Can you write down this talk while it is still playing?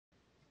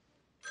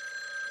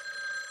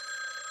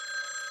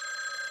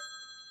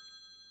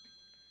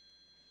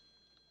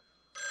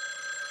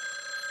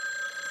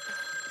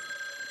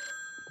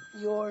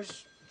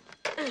Yours.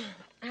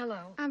 Hello.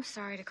 I'm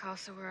sorry to call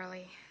so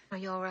early. Are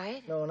you all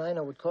right? No one I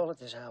know would call at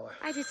this hour.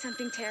 I did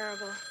something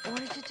terrible. What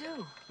did you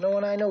do? No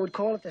one I know would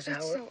call at this hour.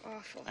 It's so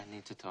awful. I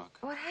need to talk.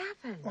 What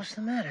happened? What's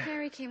the matter?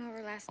 Carrie came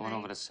over last I night. went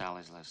over to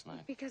Sally's last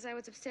night. Because I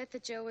was upset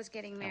that Joe was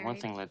getting married. And one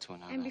thing led to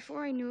another. And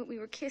before I knew it, we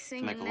were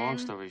kissing. To make and a long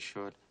then story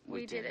short,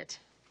 we did it.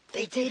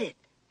 They did it.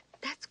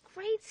 That's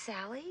great,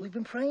 Sally. We've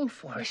been praying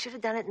for You it. should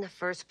have done it in the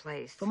first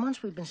place. For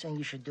months we've been saying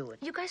you should do it.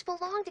 You guys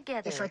belong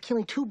together. It's like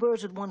killing two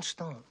birds with one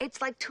stone.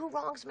 It's like two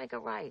wrongs make a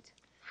right.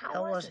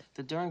 How was it?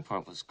 The during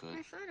part was good.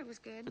 I thought it was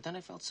good. But then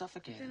I felt Then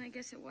suffocated. I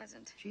guess it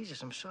wasn't.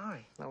 Jesus, I'm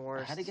sorry. The I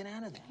worst. had to get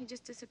out of there. He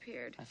just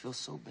disappeared. I feel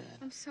so bad.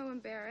 I'm so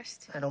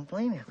embarrassed. I don't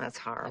blame you. That's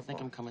horrible. I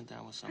think I'm coming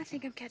down with I something.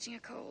 think I'm catching a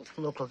cold.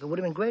 Look, it would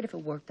have been great if it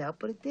worked out,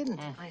 but it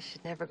didn't. I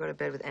should never go to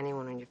bed with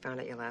anyone when you found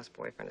out your last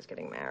boyfriend is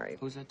getting married.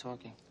 Who's that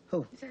talking?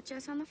 Who? Is that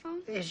Jess on the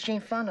phone? It's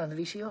Jane Fonda on the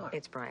VCR.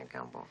 It's Brian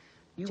Gumble.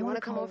 You Do you want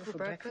want to come over for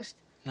breakfast?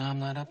 No, I'm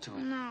not up to it.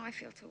 No, I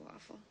feel too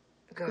awful.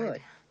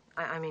 Good.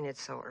 I mean,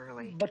 it's so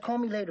early. But call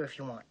me later if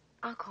you want.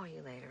 I'll call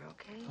you later,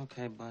 okay?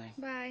 Okay, bye.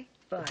 Bye.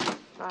 Bye.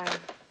 Bye.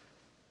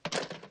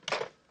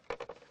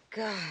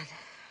 God.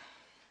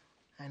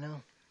 I know.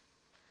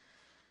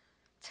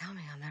 Tell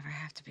me I'll never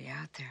have to be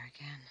out there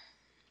again.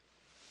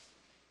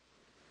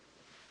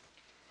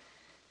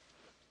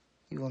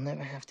 You will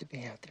never have to be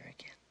out there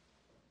again.